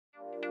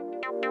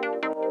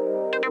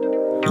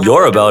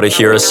You're about to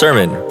hear a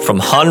sermon from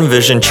Han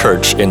Vision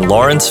Church in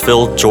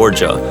Lawrenceville,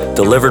 Georgia,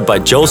 delivered by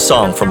Joe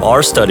Song from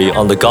our study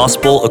on the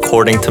Gospel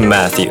according to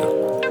Matthew.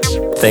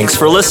 Thanks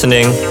for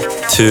listening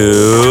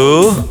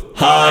to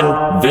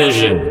Han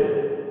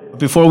Vision.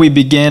 Before we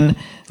begin,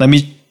 let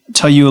me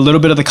tell you a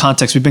little bit of the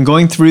context. We've been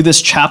going through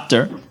this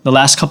chapter the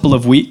last couple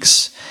of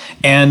weeks,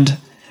 and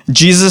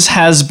Jesus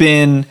has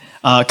been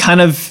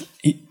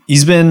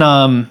he's been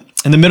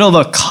in the middle of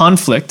a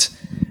conflict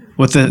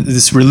with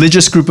this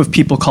religious group of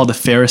people called the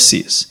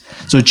Pharisees.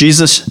 So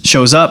Jesus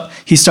shows up,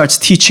 he starts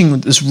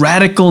teaching this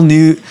radical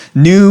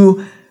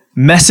new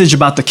message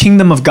about the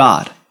kingdom of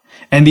God.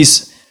 And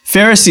these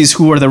Pharisees,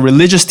 who were the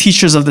religious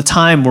teachers of the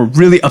time, were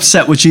really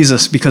upset with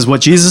Jesus because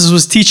what Jesus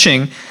was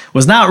teaching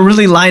was not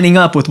really lining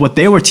up with what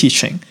they were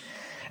teaching.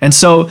 And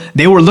so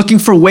they were looking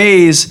for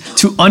ways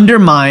to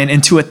undermine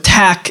and to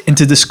attack and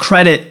to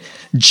discredit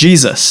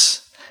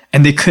Jesus,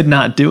 and they could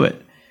not do it.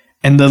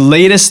 And the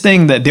latest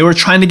thing that they were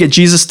trying to get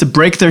Jesus to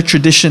break their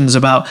traditions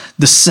about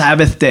the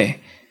Sabbath day.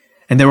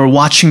 And they were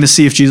watching to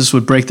see if Jesus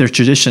would break their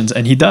traditions.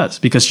 And he does,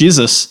 because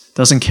Jesus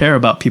doesn't care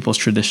about people's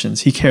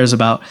traditions. He cares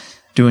about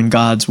doing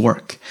God's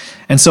work.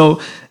 And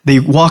so they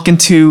walk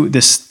into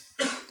this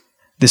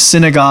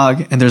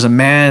synagogue, and there's a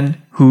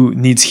man who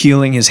needs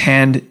healing. His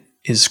hand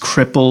is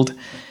crippled.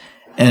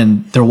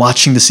 And they're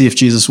watching to see if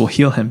Jesus will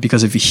heal him,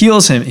 because if he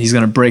heals him, he's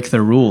going to break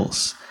their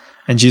rules.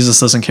 And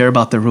Jesus doesn't care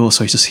about the rules,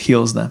 so he just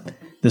heals them.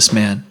 This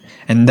man.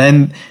 And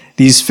then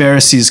these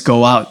Pharisees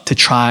go out to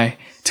try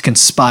to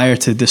conspire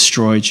to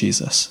destroy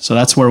Jesus. So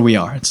that's where we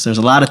are. There's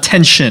a lot of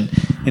tension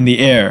in the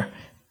air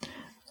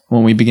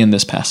when we begin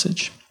this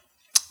passage.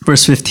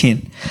 Verse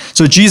 15.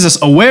 So Jesus,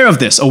 aware of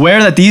this,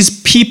 aware that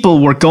these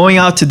people were going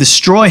out to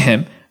destroy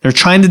him, they're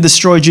trying to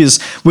destroy Jesus,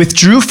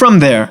 withdrew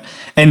from there,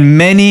 and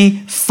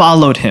many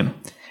followed him,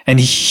 and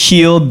he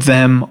healed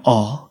them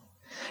all,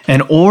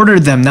 and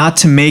ordered them not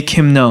to make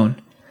him known.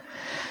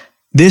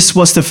 This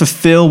was to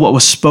fulfill what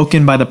was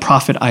spoken by the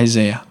prophet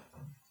Isaiah.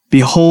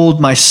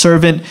 Behold, my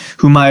servant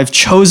whom I have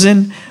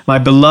chosen, my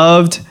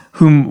beloved,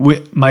 whom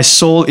my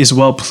soul is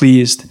well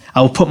pleased.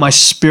 I will put my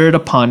spirit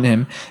upon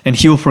him, and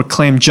he will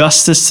proclaim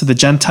justice to the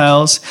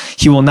Gentiles.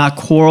 He will not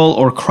quarrel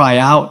or cry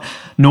out,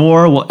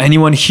 nor will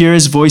anyone hear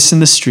his voice in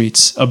the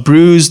streets. A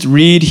bruised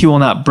reed he will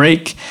not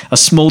break, a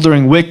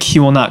smoldering wick he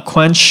will not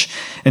quench,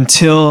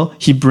 until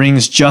he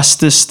brings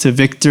justice to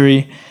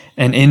victory,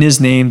 and in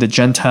his name the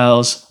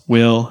Gentiles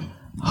will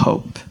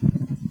hope.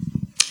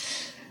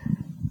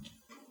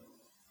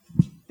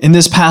 In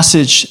this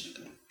passage,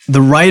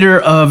 the writer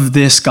of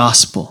this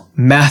gospel,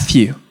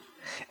 Matthew,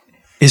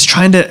 is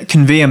trying to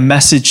convey a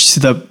message to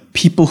the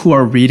people who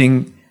are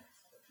reading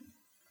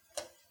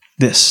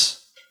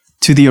this,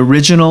 to the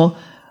original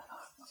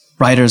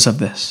writers of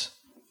this.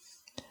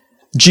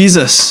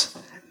 Jesus,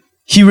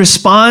 he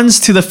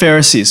responds to the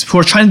Pharisees who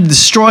are trying to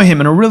destroy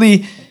him in a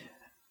really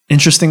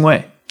interesting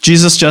way.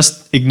 Jesus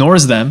just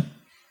ignores them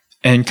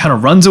and kind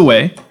of runs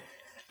away.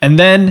 And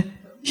then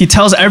he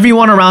tells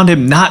everyone around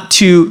him not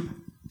to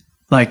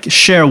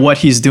share what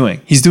he's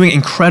doing. He's doing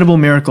incredible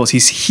miracles.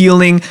 He's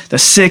healing the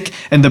sick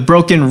and the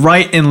broken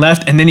right and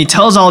left. And then he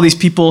tells all these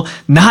people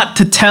not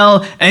to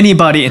tell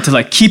anybody and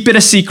to keep it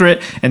a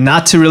secret and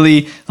not to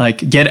really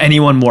get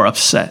anyone more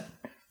upset,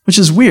 which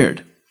is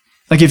weird.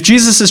 If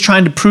Jesus is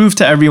trying to prove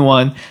to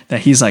everyone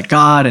that he's like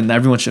God and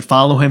everyone should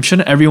follow him,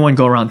 shouldn't everyone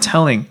go around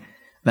telling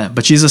them?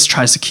 But Jesus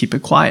tries to keep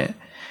it quiet.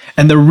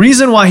 And the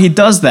reason why he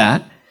does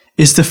that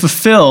is to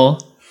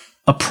fulfill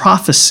a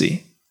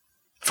prophecy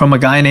from a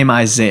guy named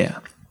Isaiah.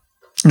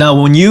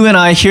 Now, when you and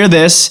I hear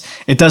this,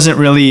 it doesn't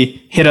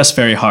really hit us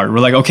very hard.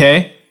 We're like,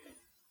 okay,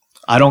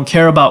 I don't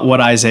care about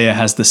what Isaiah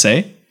has to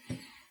say.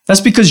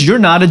 That's because you're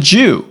not a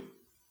Jew,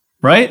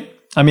 right?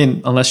 I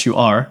mean, unless you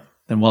are,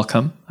 then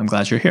welcome. I'm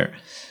glad you're here,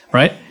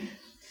 right?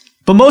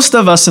 But most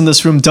of us in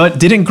this room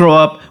didn't grow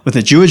up with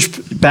a Jewish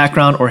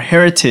background or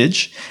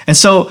heritage. And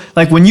so,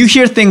 when you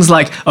hear things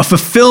like a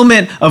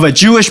fulfillment of a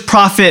Jewish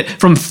prophet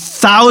from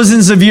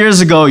thousands of years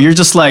ago, you're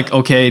just like,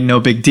 okay, no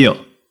big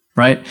deal,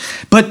 right?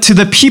 But to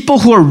the people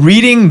who are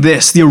reading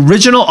this, the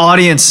original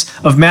audience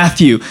of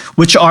Matthew,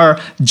 which are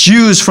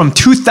Jews from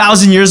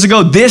 2,000 years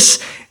ago, this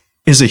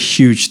is a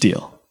huge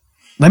deal.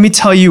 Let me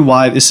tell you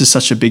why this is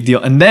such a big deal.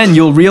 And then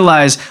you'll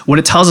realize what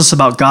it tells us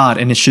about God,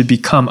 and it should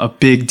become a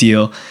big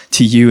deal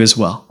to you as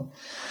well.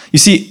 You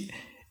see,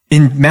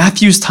 in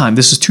Matthew's time,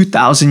 this is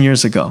 2,000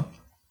 years ago,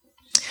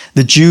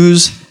 the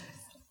Jews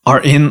are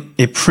in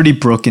a pretty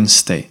broken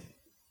state.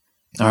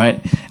 All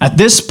right? At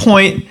this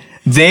point,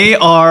 they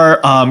are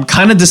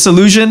kind of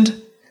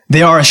disillusioned.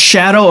 They are a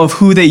shadow of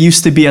who they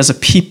used to be as a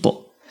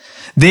people.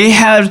 They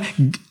had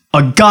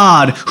a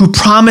God who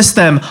promised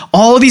them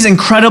all these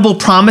incredible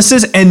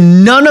promises,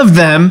 and none of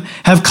them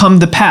have come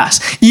to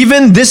pass.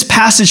 Even this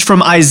passage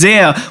from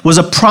Isaiah was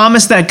a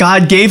promise that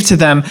God gave to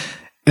them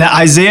that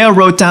Isaiah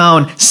wrote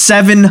down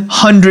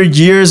 700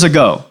 years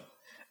ago,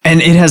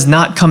 and it has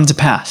not come to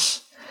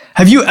pass.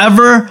 Have you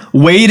ever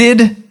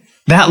waited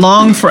that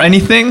long for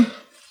anything?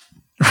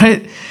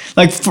 Right?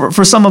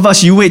 For some of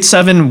us, you wait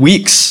 7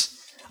 weeks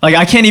Like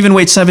I can't even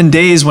wait 7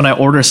 days when I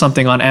order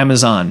something on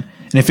Amazon.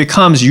 And if it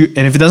comes, and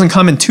if it doesn't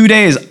come in 2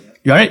 days,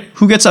 right?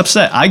 Who gets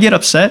upset? I get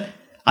upset.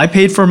 I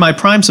paid for my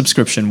Prime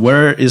subscription.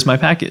 Where is my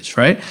package,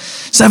 right?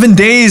 7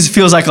 days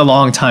feels like a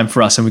long time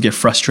for us and we get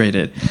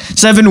frustrated.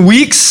 7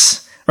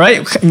 weeks,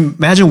 right?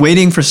 Imagine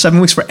waiting for 7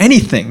 weeks for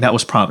anything that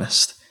was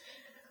promised.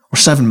 Or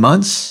 7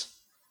 months,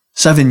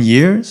 7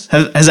 years.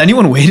 Has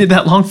anyone waited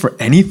that long for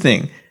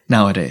anything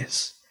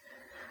nowadays?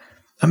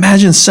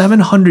 Imagine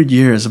 700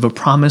 years of a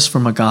promise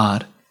from a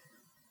God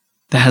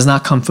that has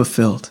not come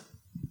fulfilled,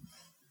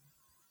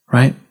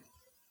 right?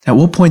 At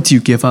what point do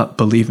you give up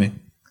believing?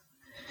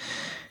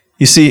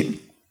 You see,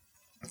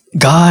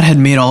 God had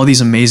made all these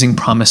amazing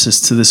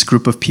promises to this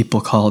group of people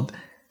called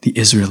the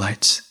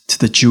Israelites, to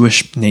the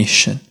Jewish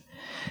nation.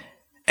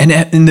 And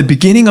in the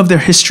beginning of their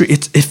history,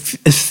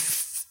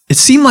 it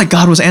seemed like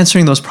God was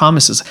answering those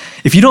promises.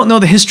 If you don't know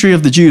the history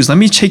of the Jews, let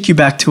me take you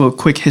back to a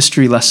quick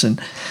history lesson.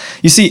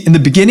 You see, in the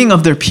beginning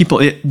of their people,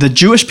 the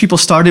Jewish people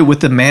started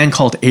with a man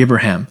called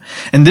Abraham.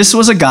 And this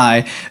was a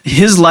guy,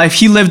 his life,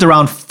 he lived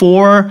around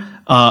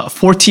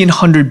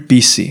 1400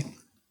 BC.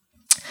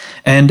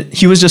 And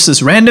he was just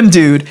this random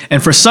dude.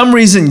 And for some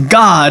reason,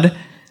 God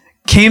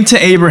came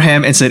to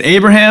Abraham and said,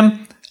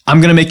 Abraham, I'm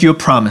going to make you a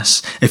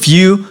promise. If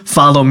you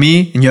follow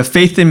me and you have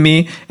faith in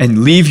me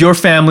and leave your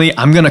family,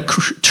 I'm going to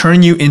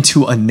turn you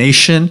into a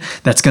nation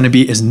that's going to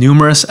be as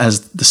numerous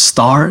as the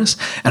stars.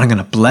 And I'm going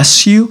to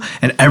bless you.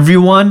 And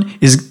everyone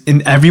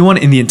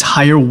in the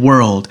entire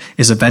world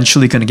is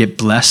eventually going to get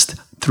blessed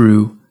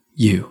through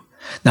you.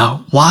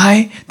 Now,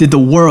 why did the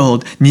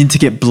world need to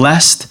get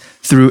blessed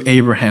through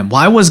Abraham?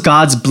 Why was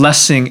God's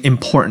blessing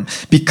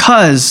important?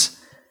 Because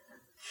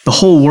the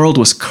whole world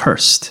was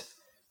cursed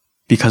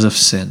because of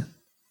sin.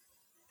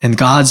 And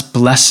God's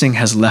blessing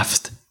has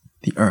left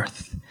the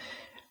earth.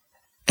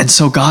 And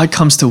so God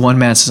comes to one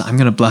man and says, I'm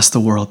going to bless the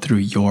world through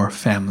your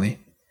family.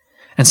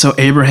 And so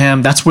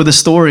Abraham, that's where the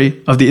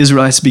story of the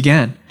Israelites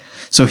began.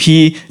 So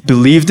he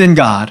believed in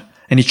God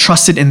and he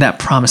trusted in that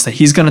promise that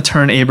he's going to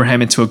turn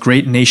Abraham into a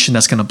great nation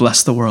that's going to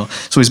bless the world.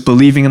 So he's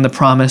believing in the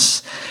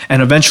promise.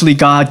 And eventually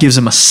God gives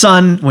him a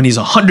son when he's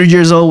 100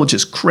 years old, which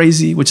is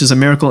crazy, which is a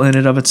miracle in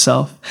and of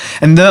itself.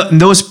 And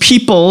those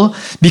people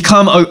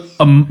become a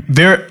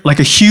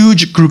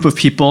huge group of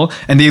people,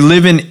 and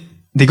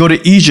they go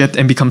to Egypt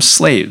and become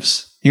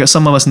slaves.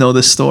 Some of us know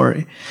this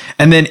story.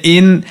 And then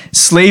in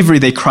slavery,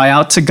 they cry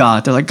out to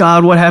God. They're like,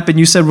 God, what happened?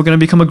 You said we're going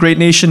to become a great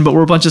nation, but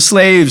we're a bunch of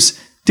slaves.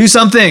 Do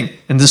something.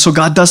 And so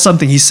God does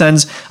something. He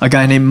sends a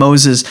guy named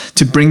Moses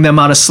to bring them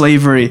out of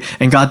slavery,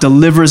 and God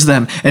delivers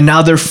them. And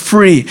now they're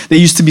free. They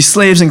used to be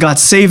slaves and God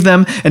saved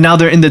them, and now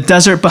they're in the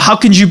desert. But how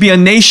can you be a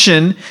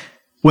nation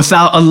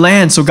without a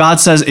land? So God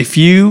says, if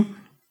you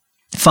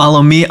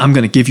follow me, I'm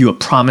going to give you a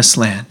promised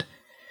land.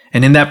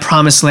 And in that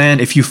promised land,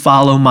 if you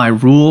follow my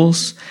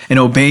rules and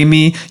obey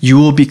me, you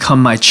will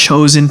become my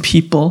chosen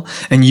people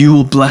and you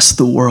will bless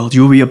the world.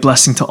 You will be a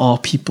blessing to all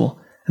people,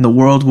 and the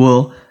world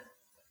will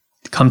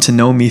come to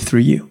know me through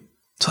you.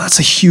 So that's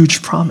a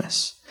huge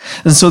promise.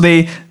 And so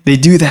they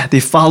do that. They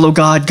follow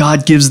God.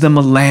 God gives them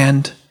a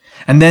land,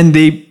 and then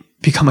they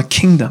become a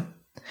kingdom.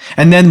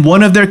 And then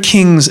one of their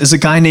kings is a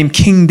guy named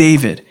King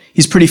David.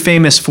 He's pretty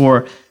famous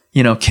for,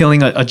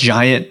 killing a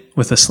giant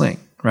with a sling,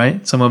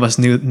 right? Some of us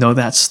know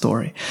that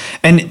story.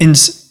 And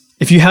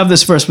if you have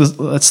this verse,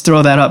 let's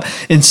throw that up.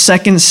 In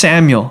 2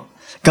 Samuel,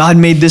 God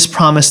made this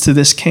promise to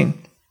this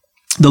king.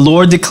 The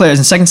Lord declares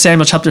in 2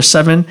 Samuel chapter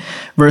 7,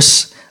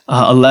 verse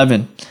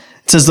 11.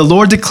 It says, the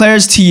Lord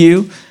declares to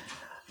you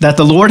that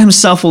the Lord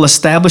himself will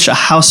establish a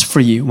house for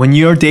you. When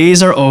your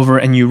days are over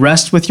and you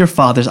rest with your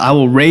fathers, I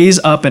will raise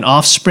up an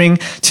offspring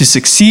to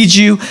succeed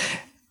you,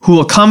 who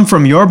will come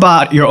from your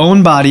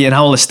own body, and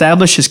I will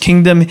establish his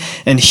kingdom,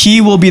 and he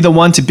will be the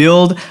one to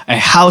build a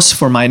house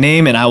for my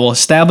name, and I will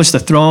establish the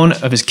throne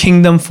of his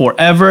kingdom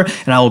forever,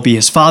 and I will be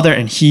his father,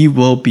 and he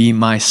will be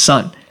my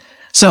son.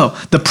 So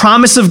the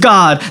promise of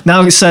God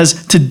now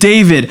says to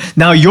David,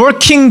 now your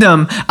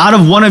kingdom, out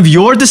of one of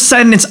your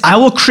descendants, I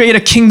will create a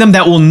kingdom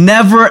that will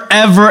never,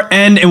 ever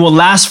end and will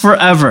last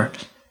forever.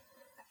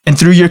 And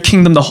through your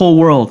kingdom, the whole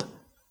world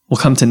will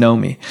come to know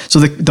me. So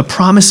the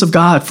promise of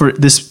God for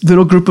this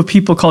little group of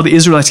people called the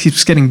Israelites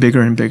keeps getting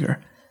bigger and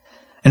bigger.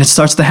 And it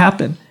starts to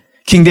happen.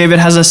 King David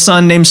has a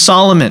son named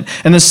Solomon.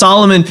 And then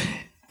Solomon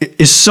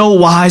is so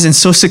wise and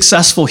so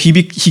successful. He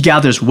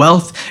gathers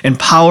wealth and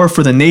power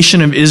for the nation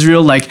of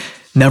Israel like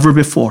never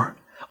before.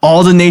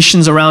 All the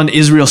nations around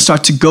Israel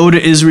start to go to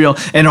Israel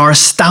and are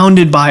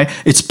astounded by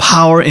its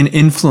power and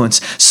influence.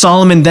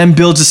 Solomon then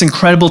builds this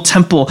incredible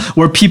temple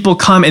where people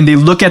come and they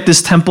look at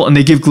this temple and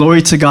they give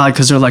glory to God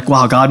because they're like,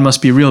 wow, God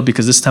must be real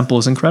because this temple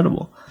is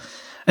incredible.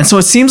 And so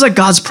it seems like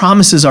God's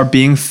promises are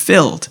being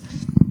filled.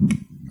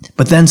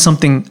 But then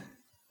something,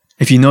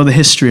 if you know the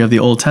history of the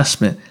Old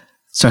Testament,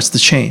 starts to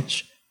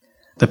change.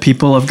 The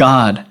people of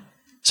God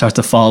start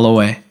to fall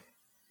away.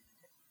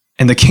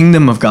 And the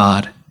kingdom of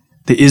God,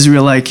 the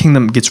Israelite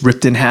kingdom, gets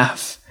ripped in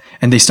half.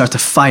 and they start to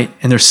fight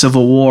and there's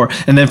civil war.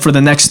 And then for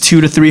the next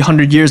 200 to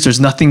 300 years, there's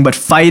nothing but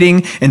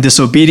fighting and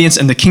disobedience,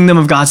 and the kingdom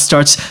of God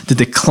starts to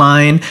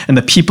decline, and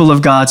the people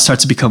of God start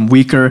to become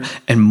weaker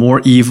and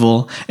more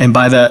evil. And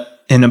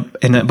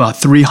in about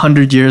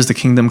 300 years, the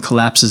kingdom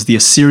collapses. The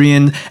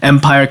Assyrian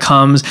Empire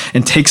comes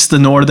and takes the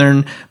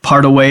northern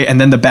part away, and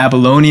then the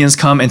Babylonians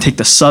come and take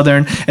the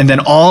southern, and then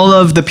all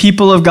of the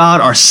people of God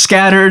are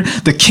scattered.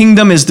 The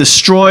kingdom is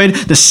destroyed.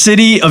 The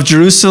city of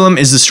Jerusalem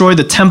is destroyed.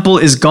 The temple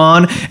is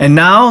gone, and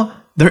now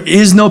there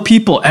is no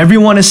people.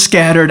 Everyone is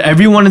scattered.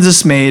 Everyone is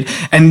dismayed.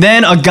 And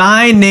then a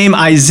guy named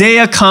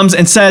Isaiah comes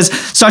and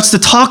starts to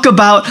talk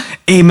about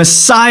a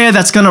Messiah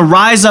that's going to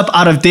rise up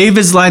out of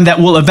David's line that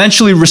will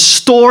eventually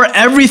restore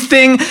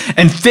everything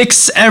and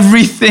fix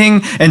everything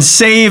and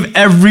save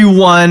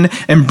everyone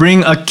and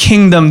bring a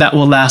kingdom that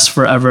will last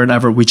forever and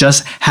ever. We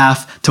just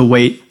have to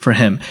wait for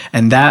him.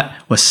 And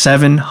that was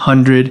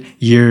 700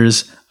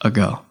 years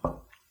ago.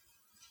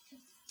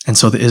 And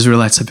so the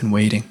Israelites have been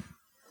waiting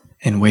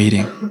and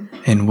waiting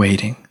and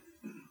waiting.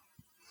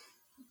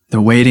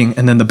 They're waiting,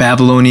 and then the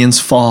Babylonians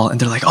fall, and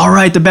they're like, all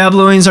right, the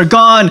Babylonians are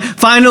gone.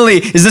 Finally,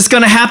 is this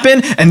going to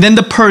happen? And then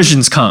the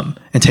Persians come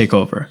and take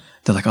over.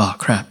 They're like, oh,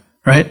 crap,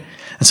 right?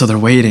 And so they're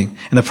waiting,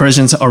 and the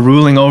Persians are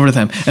ruling over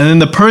them. And then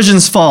the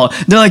Persians fall.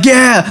 They're like,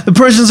 yeah, the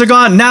Persians are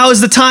gone. Now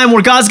is the time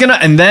where God's going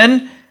to... And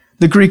then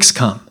the Greeks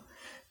come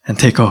and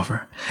take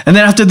over. And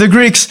then after the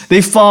Greeks,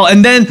 they fall,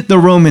 and then the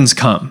Romans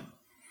come.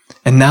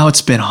 And now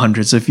it's been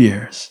hundreds of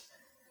years.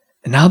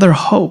 And now their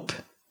hope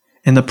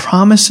in the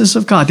promises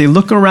of God, they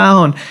look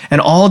around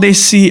and all they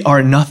see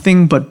are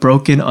nothing but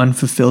broken,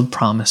 unfulfilled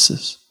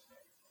promises.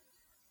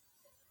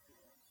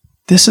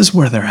 This is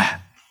where they're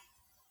at.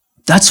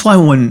 That's why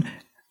when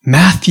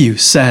Matthew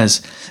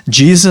says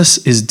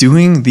Jesus is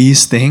doing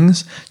these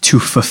things to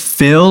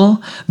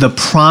fulfill the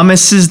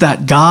promises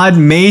that God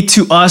made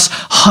to us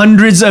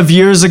hundreds of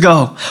years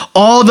ago,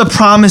 all the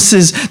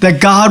promises that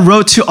God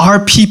wrote to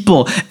our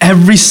people,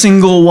 every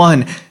single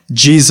one,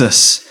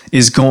 Jesus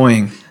is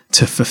going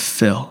to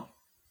fulfill.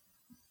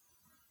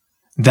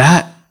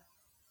 That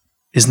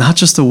is not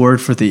just a word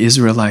for the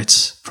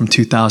Israelites from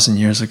 2,000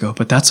 years ago,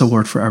 but that's a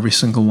word for every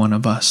single one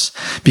of us.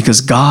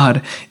 Because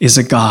God is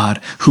a God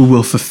who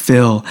will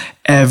fulfill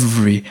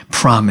every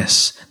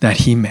promise that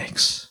he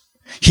makes.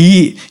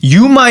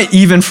 You might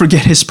even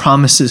forget his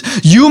promises.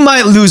 You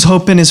might lose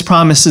hope in his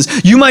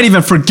promises. You might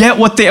even forget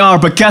what they are,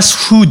 but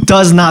guess who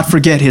does not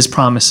forget his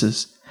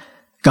promises?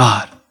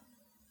 God.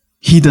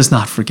 He does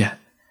not forget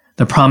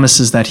the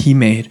promises that he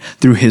made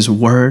through his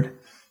word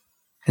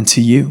and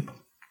to you.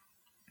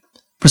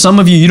 For some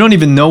of you, you don't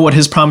even know what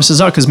his promises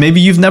are because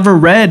maybe you've never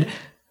read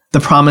the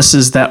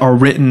promises that are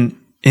written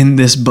in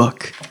this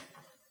book.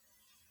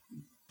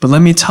 But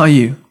let me tell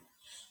you,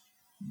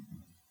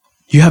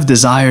 you have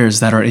desires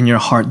that are in your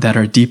heart that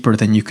are deeper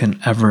than you can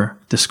ever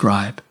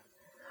describe.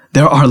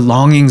 There are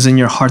longings in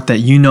your heart that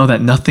you know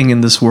that nothing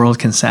in this world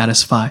can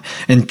satisfy.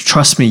 And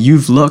trust me,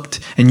 you've looked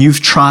and you've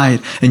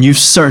tried and you've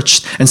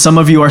searched, and some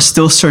of you are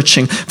still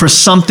searching for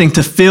something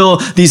to fill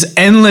these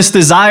endless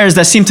desires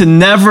that seem to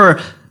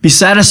never be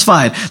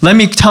satisfied. Let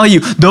me tell you,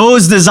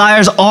 those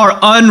desires are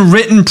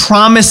unwritten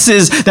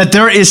promises that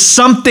there is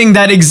something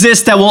that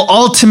exists that will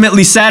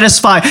ultimately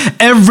satisfy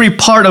every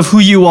part of who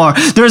you are.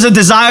 There's a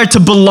desire to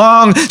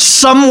belong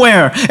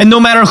somewhere, and no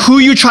matter who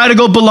you try to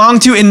go belong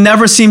to, it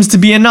never seems to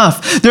be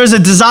enough. There's a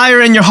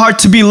desire in your heart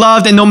to be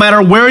loved, and no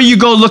matter where you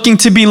go looking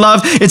to be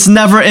loved, it's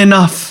never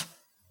enough.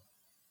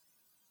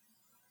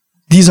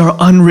 These are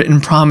unwritten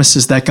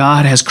promises that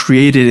God has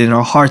created in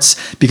our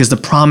hearts because the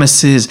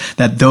promise is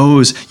that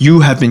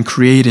you have been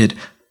created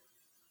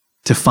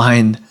to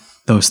find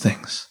those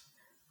things.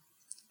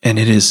 And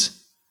it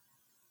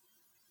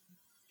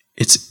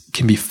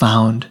can be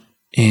found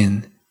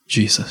in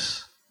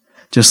Jesus.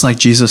 Just like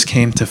Jesus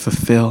came to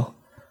fulfill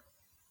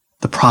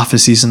the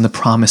prophecies and the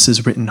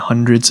promises written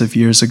hundreds of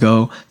years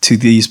ago to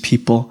these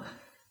people,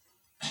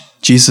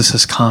 Jesus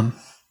has come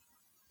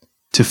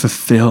to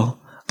fulfill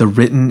the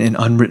written and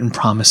unwritten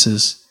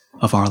promises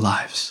of our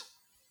lives.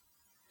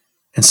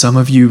 And some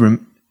of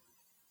you,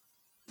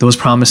 those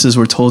promises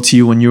were told to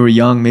you when you were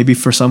young. Maybe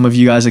for some of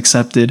you guys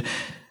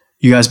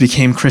you guys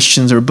became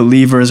Christians or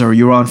believers, or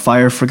you were on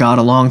fire for God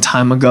a long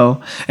time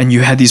ago, and you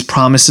had these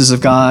promises of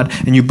God,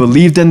 and you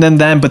believed in them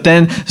then, but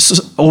then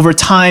over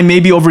time,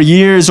 maybe over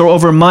years or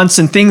over months,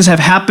 and things have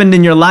happened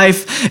in your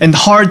life, and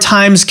hard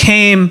times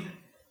came,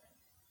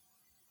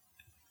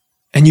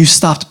 and you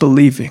stopped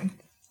believing.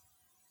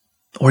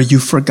 Or you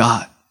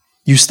forgot.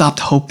 You stopped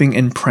hoping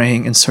and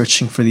praying and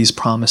searching for these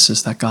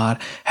promises that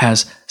God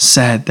has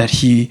said that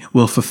he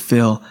will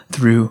fulfill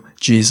through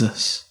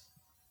Jesus.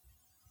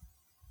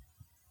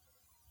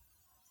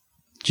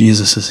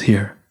 Jesus is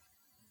here.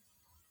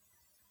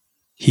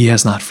 He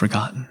has not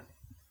forgotten,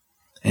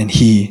 and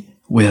he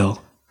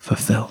will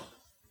fulfill.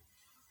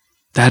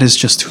 That is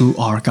just who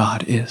our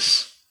God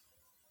is.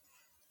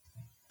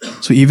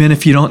 So even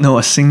if you don't know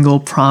a single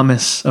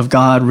promise of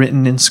God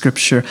written in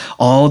Scripture,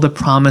 all the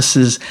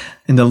promises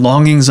and the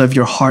longings of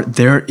your heart,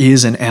 there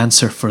is an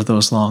answer for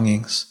those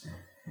longings.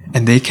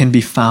 And they can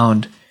be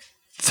found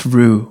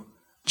through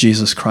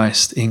Jesus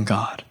Christ in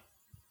God.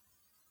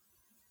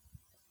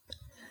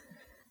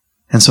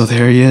 And so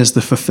there he is,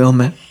 the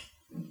fulfillment.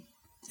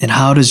 And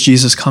how does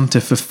Jesus come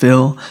to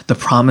fulfill the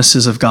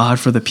promises of God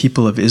for the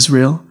people of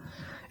Israel?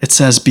 It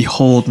says,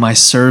 "Behold, my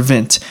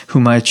servant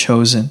whom I have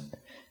chosen.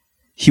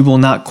 He will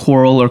not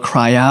quarrel or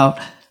cry out.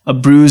 A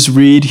bruised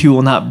reed he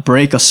will not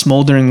break. A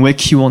smoldering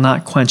wick he will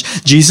not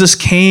quench." Jesus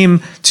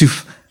came to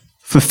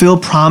fulfill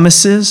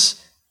promises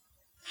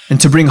and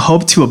to bring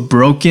hope to a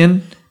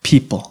broken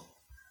people.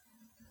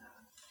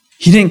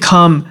 He didn't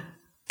come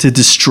to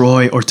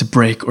destroy or to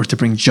break or to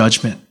bring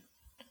judgment.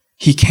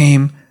 He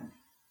came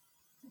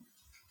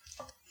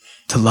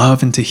to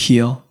love and to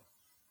heal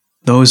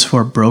those who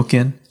are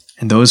broken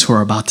and those who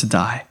are about to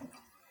die.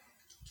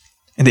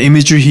 And the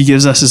imagery he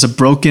gives us is a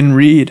broken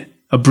reed,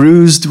 a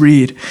bruised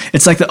reed.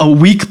 It's like a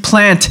weak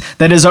plant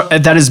that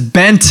is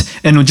bent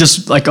and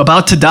just like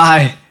about to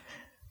die.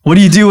 What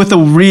do you do with a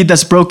reed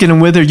that's broken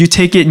and withered? You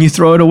take it and you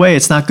throw it away.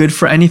 It's not good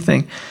for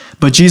anything.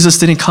 But Jesus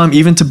didn't come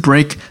even to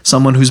break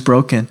someone who's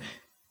broken.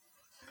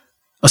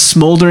 A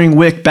smoldering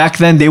wick, back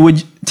then they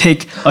would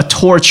take a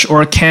torch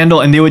or a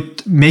candle and they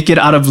would make it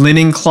out of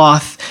linen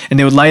cloth and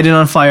they would light it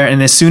on fire,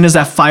 and as soon as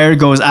that fire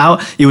goes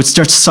out, it would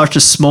start to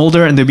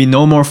smolder and there'd be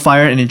no more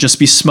fire and it'd just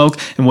be smoke.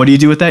 And what do you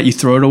do with that? You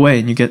throw it away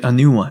and you get a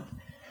new one.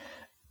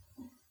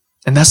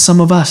 And that's some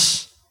of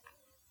us.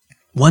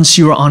 Once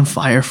you were on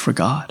fire for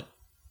God,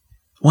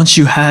 once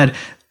you had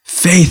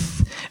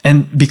faith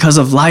and because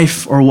of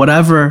life or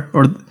whatever,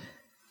 or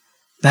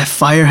that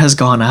fire has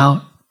gone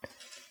out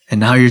and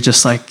now you're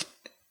just like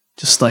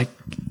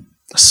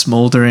a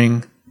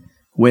smoldering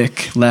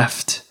wick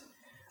left.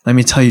 Let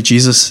me tell you,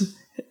 Jesus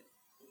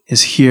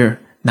is here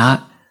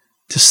not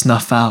to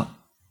snuff out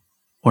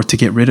or to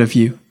get rid of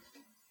you.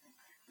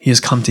 He has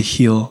come to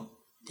heal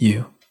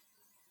you,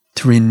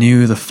 to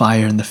renew the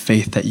fire and the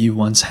faith that you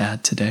once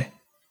had today.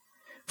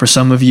 For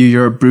some of you,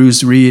 you're a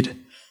bruised reed.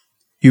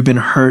 You've been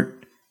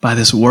hurt by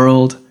this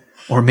world,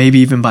 or maybe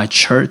even by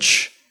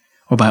church,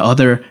 or by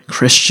other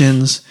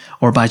Christians,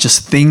 or by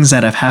just things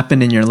that have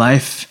happened in your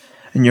life.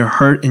 And you're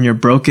hurt and you're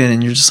broken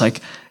and you're just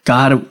like,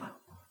 God,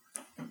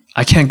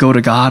 I can't go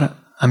to God.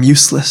 I'm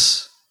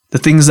useless. The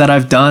things that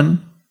I've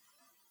done,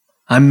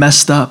 I'm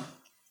messed up.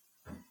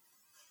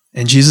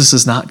 And Jesus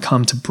has not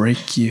come to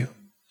break you.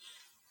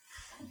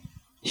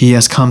 He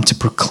has come to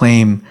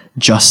proclaim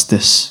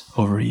justice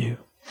over you.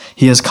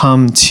 He has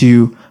come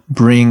to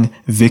bring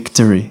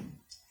victory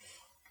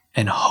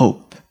and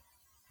hope.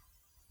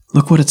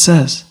 Look what it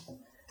says.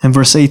 In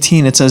verse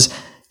 18, it says,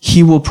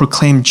 "He will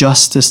proclaim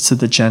justice to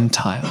the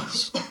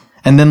Gentiles."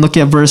 And then look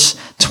at verse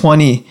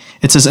 20.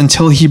 It says,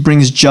 "Until he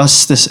brings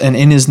justice, and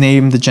in his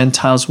name the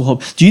Gentiles will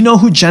hope." Do you know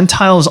who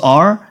Gentiles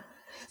are?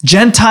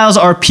 Gentiles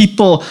are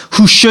people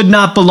who should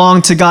not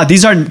belong to God.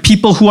 These are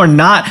people who are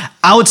not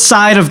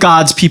outside of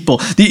God's people.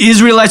 The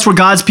Israelites were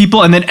God's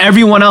people, and then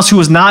everyone else who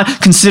was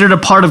not considered a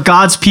part of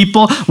God's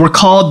people were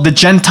called the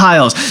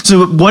Gentiles.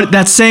 So what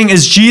that's saying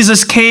is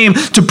Jesus came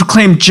to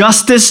proclaim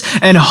justice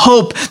and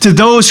hope to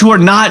those who are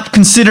not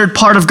considered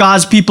part of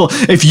God's people.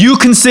 If you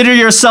consider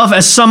yourself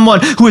as someone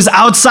who is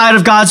outside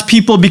of God's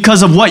people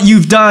because of what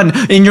you've done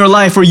in your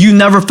life, or you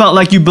never felt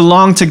like you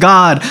belonged to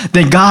God,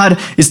 then God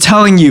is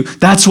telling you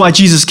that's why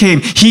Jesus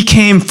came. He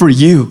came for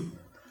you.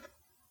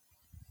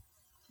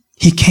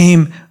 He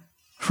came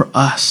for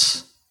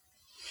us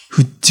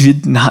who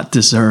did not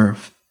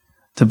deserve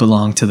to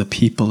belong to the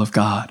people of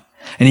God.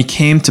 And he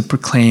came to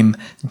proclaim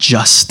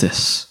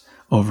justice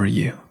over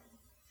you.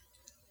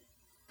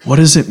 What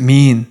does it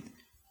mean?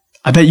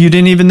 I bet you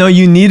didn't even know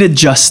you needed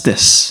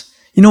justice.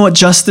 You know what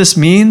justice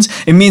means?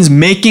 It means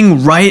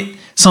making right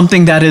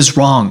something that is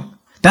wrong.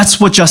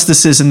 That's what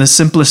justice is in the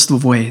simplest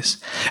of ways.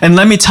 And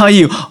let me tell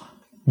you,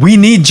 we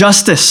need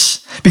justice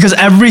because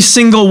every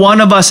single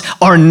one of us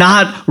are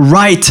not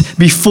right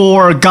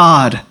before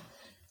God.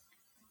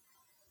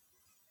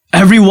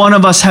 Every one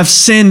of us have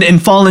sinned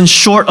and fallen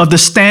short of the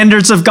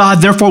standards of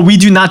God. Therefore, we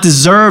do not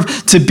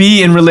deserve to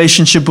be in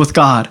relationship with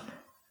God.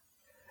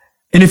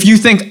 And if you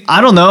think, I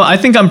don't know, I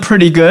think I'm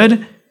pretty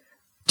good,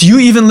 do you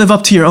even live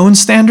up to your own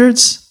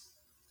standards?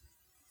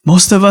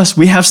 Most of us,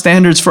 we have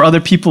standards for other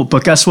people,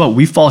 but guess what?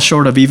 We fall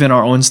short of even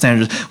our own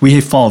standards.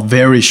 We fall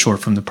very short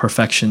from the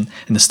perfection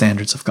and the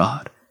standards of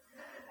God.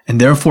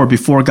 And therefore,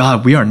 before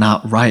God, we are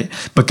not right.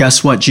 But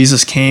guess what?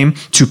 Jesus came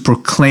to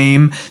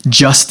proclaim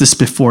justice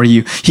before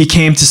you. He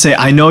came to say,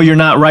 I know you're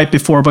not right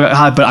before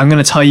God, but I'm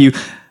going to tell you,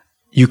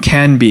 you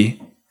can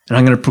be. And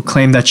I'm going to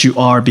proclaim that you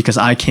are because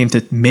I came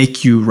to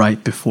make you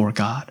right before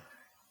God.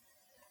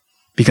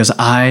 Because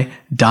I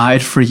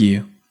died for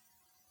you.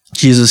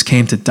 Jesus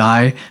came to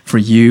die for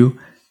you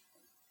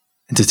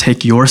and to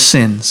take your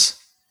sins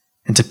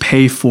and to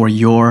pay for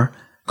your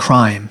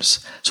crimes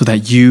so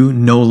that you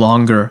no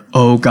longer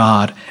owe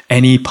God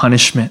any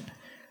punishment,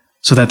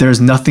 so that there is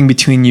nothing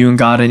between you and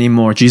God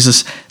anymore.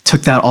 Jesus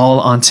took that all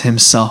onto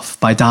himself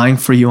by dying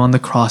for you on the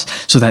cross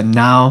so that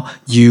now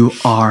you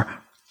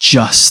are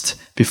just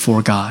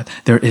before God.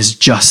 There is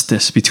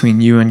justice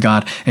between you and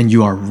God, and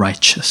you are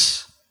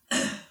righteous.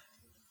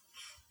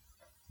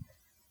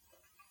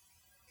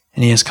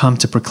 And he has come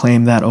to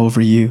proclaim that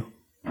over you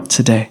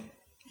today.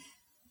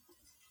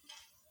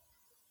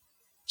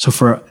 So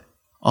for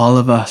all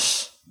of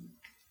us,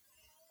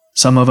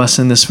 some of us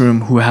in this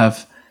room who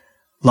have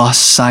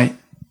lost sight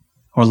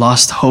or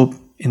lost hope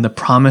in the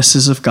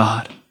promises of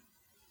God,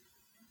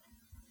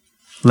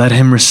 let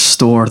him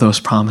restore those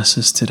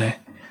promises today.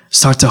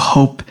 Start to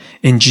hope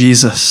in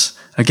Jesus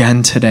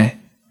again today.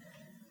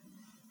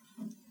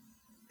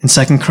 In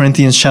 2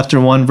 Corinthians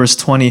chapter 1, verse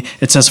 20,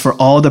 it says, "For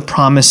all the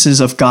promises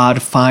of God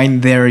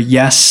find their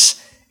yes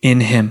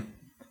in him."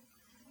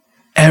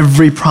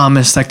 Every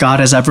promise that God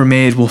has ever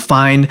made will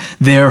find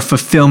their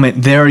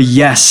fulfillment, their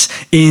yes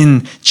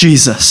in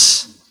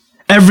Jesus.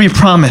 Every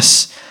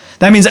promise.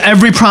 That means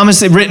every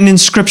promise written in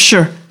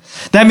Scripture.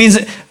 That means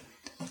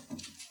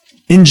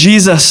in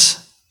Jesus.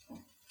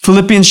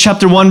 Philippians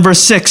chapter 1, verse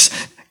 6,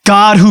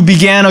 God who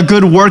began a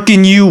good work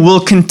in you will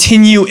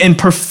continue and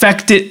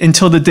perfect it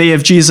until the day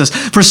of Jesus.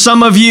 For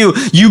some of you,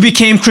 you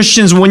became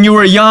Christians when you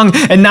were young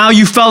and now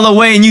you fell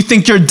away and you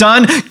think you're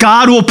done.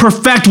 God will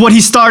perfect what he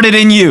started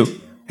in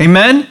you.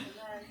 Amen?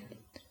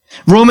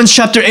 Romans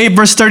chapter 8,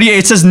 verse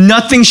 38 says,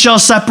 "Nothing shall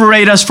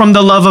separate us from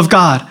the love of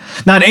God.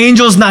 Not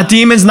angels, not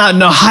demons, not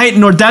no height,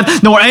 nor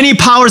depth, nor any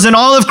powers in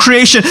all of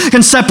creation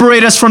can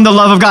separate us from the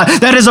love of God."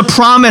 That is a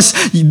promise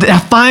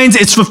that finds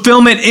its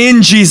fulfillment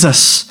in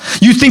Jesus.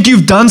 You think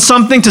you've done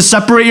something to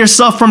separate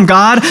yourself from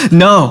God?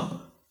 No.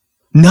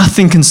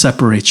 Nothing can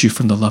separate you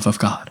from the love of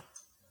God.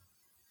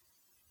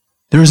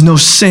 There is no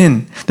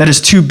sin that is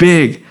too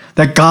big,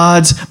 that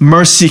God's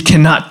mercy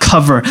cannot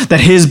cover,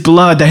 that his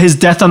blood, that his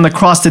death on the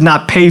cross did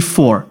not pay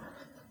for.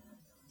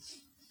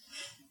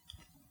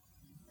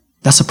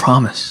 That's a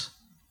promise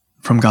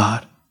from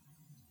God.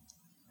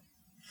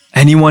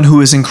 Anyone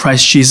who is in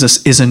Christ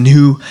Jesus is a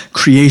new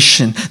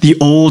creation. The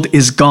old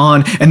is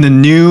gone and the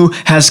new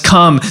has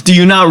come. Do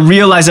you not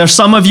realize that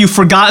some of you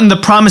forgotten the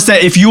promise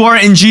that if you are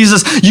in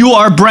Jesus, you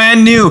are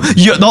brand new?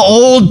 The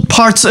old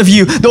parts of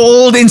you, the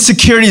old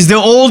insecurities, the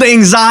old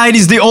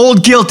anxieties, the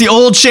old guilt, the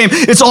old shame,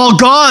 it's all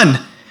gone.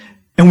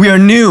 And we are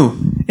new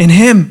in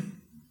him.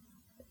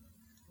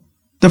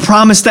 The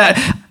promise that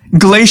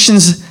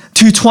Galatians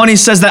 2:20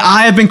 says that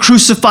I have been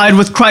crucified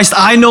with Christ.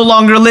 I no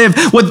longer live.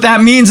 What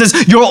that means is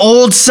your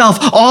old self,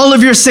 all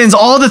of your sins,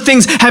 all the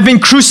things have been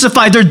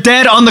crucified. They're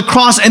dead on the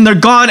cross and they're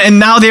gone and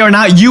now they are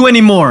not you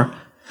anymore.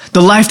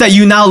 The life that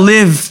you now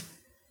live,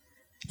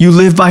 you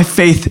live by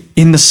faith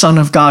in the Son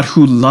of God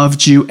who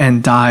loved you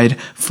and died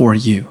for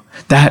you.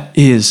 That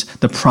is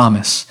the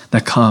promise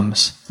that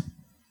comes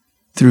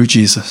through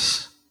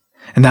Jesus.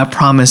 And that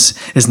promise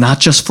is not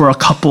just for a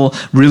couple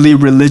really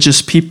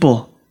religious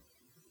people.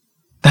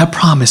 That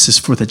promise is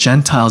for the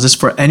Gentiles. It's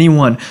for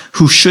anyone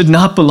who should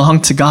not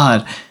belong to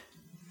God.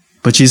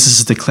 But Jesus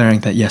is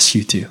declaring that, yes,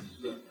 you do.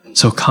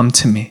 So come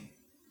to me,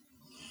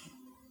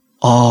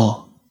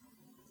 all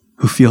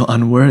who feel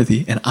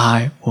unworthy, and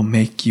I will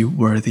make you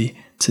worthy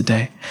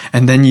today.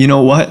 And then you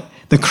know what?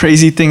 The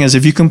crazy thing is,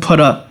 if you can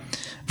put up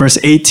verse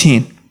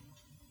 18,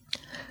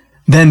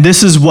 then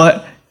this is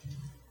what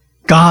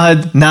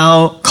God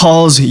now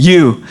calls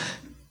you.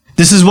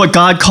 This is what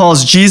God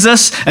calls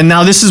Jesus, and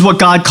now this is what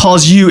God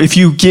calls you if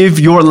you give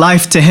your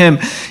life to him.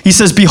 He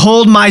says,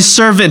 "Behold my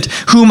servant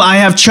whom I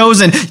have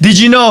chosen." Did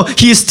you know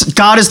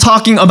God is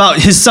talking about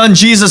his son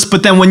Jesus,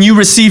 but then when you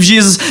receive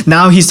Jesus,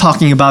 now he's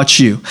talking about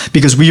you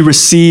because we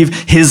receive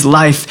his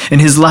life and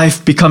his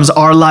life becomes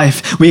our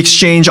life. We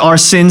exchange our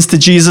sins to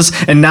Jesus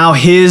and now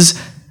his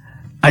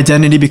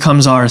identity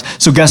becomes ours.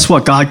 So guess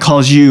what? God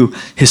calls you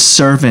his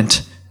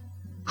servant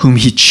whom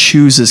he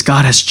chooses.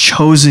 God has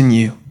chosen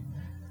you.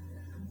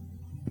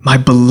 My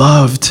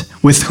beloved,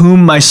 with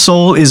whom my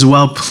soul is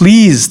well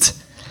pleased.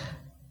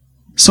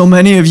 So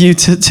many of you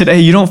today,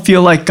 you don't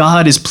feel like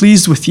God is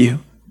pleased with you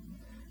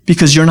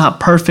because you're not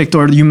perfect,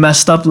 or you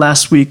messed up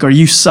last week, or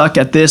you suck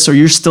at this, or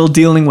you're still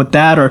dealing with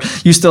that, or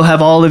you still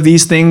have all of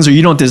these things, or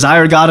you don't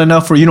desire God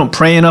enough, or you don't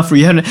pray enough, or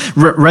you haven't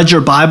read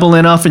your Bible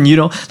enough, and you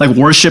don't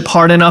worship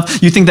hard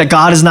enough. You think that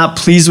God is not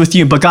pleased with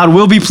you, but God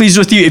will be pleased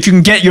with you if you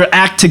can get your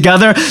act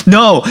together.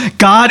 No,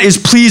 God is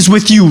pleased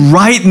with you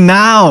right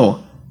now.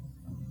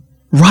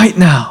 Right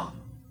now.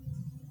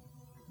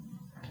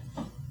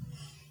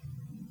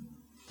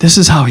 This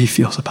is how he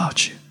feels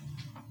about you.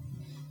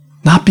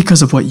 Not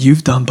because of what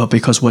you've done, but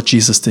because what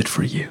Jesus did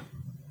for you.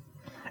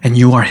 And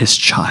you are his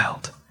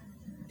child.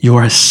 You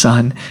are his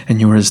son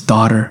and you are his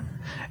daughter.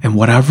 And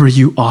whatever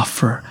you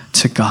offer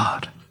to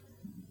God,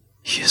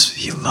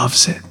 he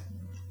loves it.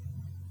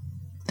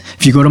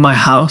 If you go to my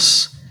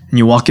house and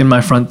you walk in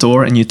my front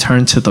door and you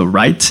turn to the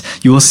right,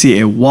 you will see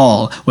a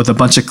wall with a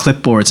bunch of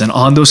clipboards. And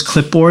on those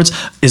clipboards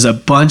is a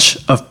bunch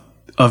of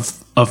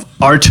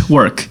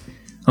artwork,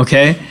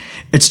 okay?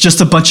 It's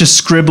just a bunch of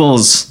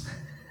scribbles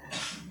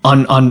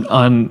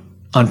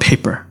on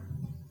paper.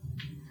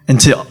 And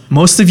to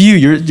most of you,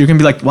 you're going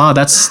to be like, wow,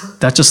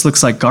 that just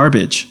looks like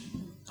garbage,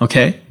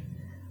 okay?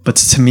 But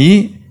to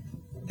me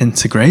and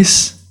to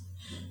Grace,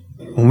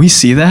 when we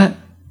see that,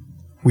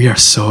 we are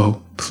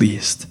so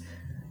pleased.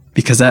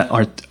 Because that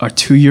our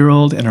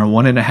 2-year-old and our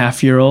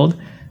 1.5-year-old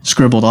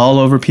scribbled all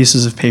over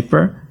pieces of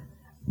paper,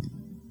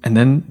 And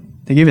then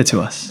they gave it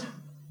to us.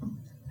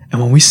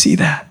 And when we see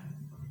that,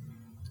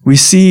 we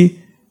see,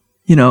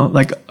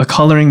 like a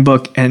coloring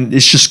book and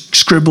it's just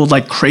scribbled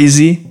like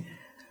crazy.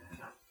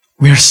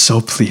 We're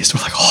so pleased.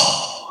 We're like,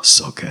 oh,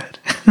 so good,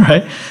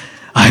 right?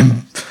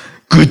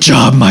 Good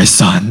job, my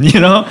son,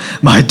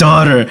 my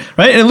daughter,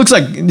 right? And it looks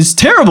like it's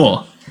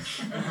terrible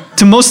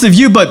to most of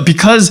you, but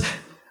because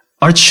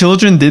our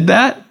children did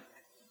that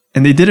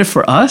and they did it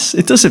for us,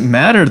 it doesn't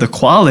matter the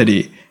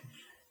quality.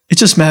 It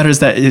just matters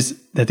that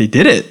they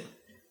did it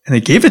and they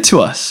gave it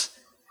to us.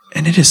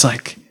 And it is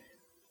like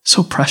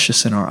so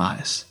precious in our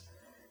eyes.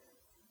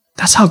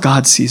 That's how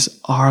God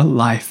sees our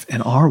life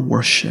and our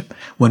worship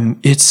when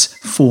it's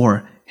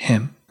for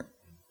Him.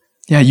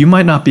 Yeah, you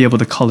might not be able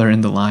to color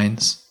in the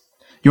lines.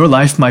 Your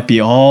life might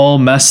be all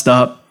messed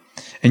up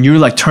and you're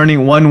like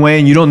turning one way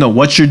and you don't know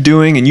what you're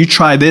doing and you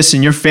try this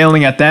and you're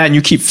failing at that and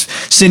you keep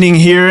sinning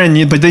here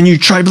but then you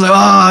try to be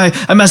like,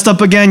 I messed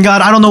up again,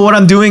 God. I don't know what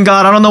I'm doing,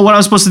 God. I don't know what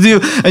I'm supposed to do.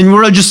 And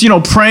we're just,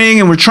 praying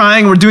and we're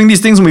trying, we're doing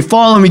these things and we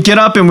fall and we get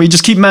up and we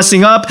just keep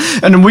messing up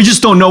and we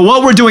just don't know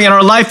what we're doing and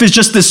our life is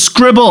just this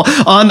scribble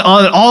on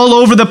all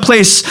over the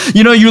place.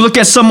 You look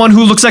at someone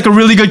who looks like a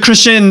really good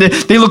Christian and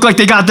they look like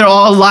they got their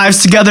all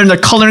lives together and they're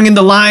coloring in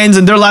the lines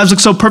and their lives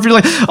look so perfect.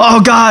 Like,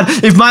 oh God,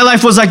 if my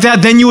life was like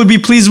that, then you would be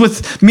pleased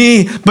with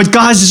me. But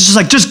God is just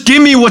like, just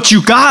give me what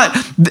you got.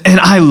 And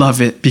I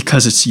love it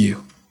because it's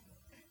you.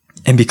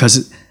 And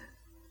because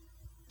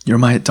you're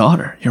my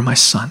daughter, you're my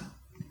son.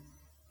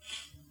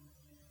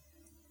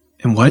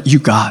 And what you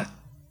got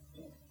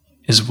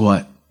is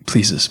what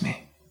pleases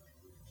me.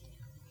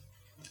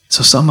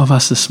 So some of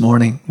us this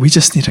morning, we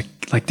just need to,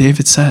 like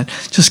David said,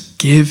 just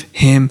give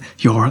Him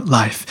your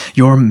life,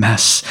 your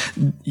mess,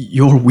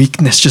 your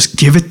weakness. Just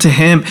give it to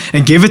Him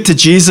and give it to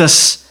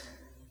Jesus.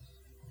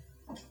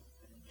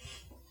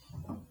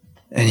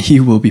 And He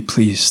will be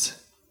pleased.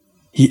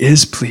 He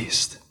is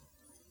pleased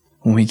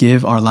when we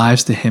give our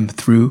lives to Him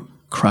through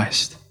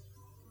Christ.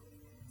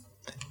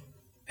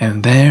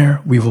 And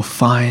there we will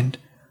find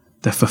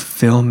the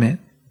fulfillment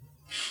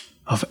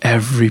of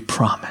every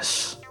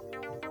promise.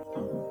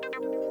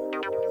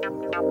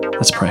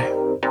 Let's pray.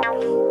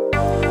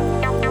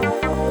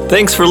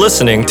 Thanks for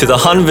listening to the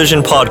Han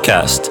Vision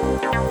podcast.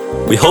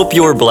 We hope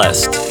you were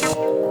blessed.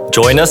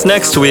 Join us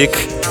next week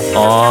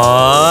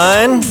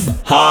on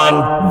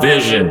Han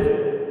Vision.